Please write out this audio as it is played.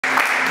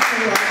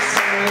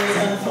stories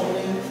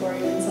unfolding before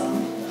you in song.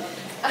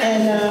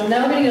 And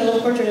now we're going to get a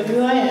little portrait of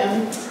who I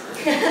am.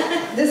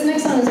 This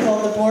next song is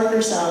called the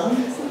Border Song,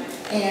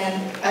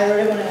 and I wrote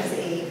it when I was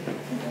 8.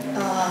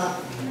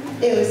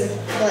 It was a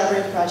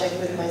collaborative project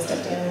with my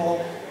stuffed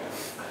animal.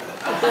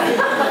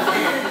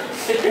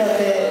 But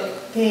the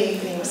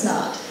pig named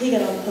Snot. He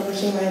got all the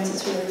publishing rights,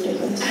 it's really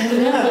ridiculous.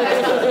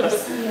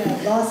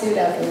 Yeah, lawsuit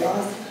after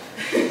lawsuit.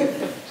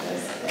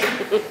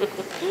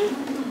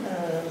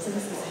 So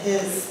this is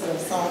his little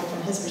song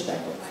from his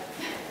perspective.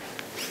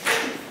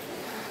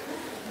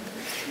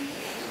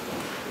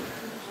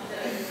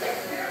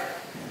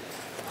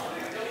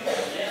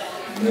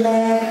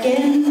 Black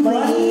and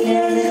white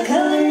are the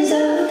colors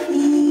of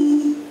me.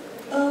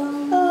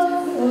 Oh,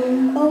 oh,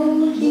 oh,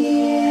 oh,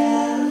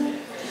 yeah.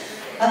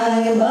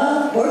 I'm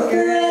a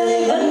worker, I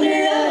live under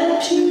a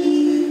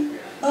tree.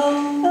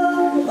 Oh,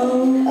 oh,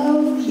 oh,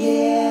 oh,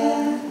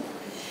 yeah.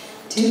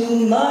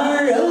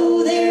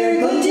 Tomorrow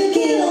they're going to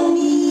kill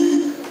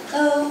me.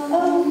 Oh,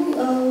 oh,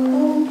 oh,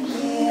 oh,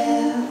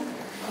 yeah.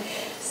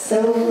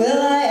 So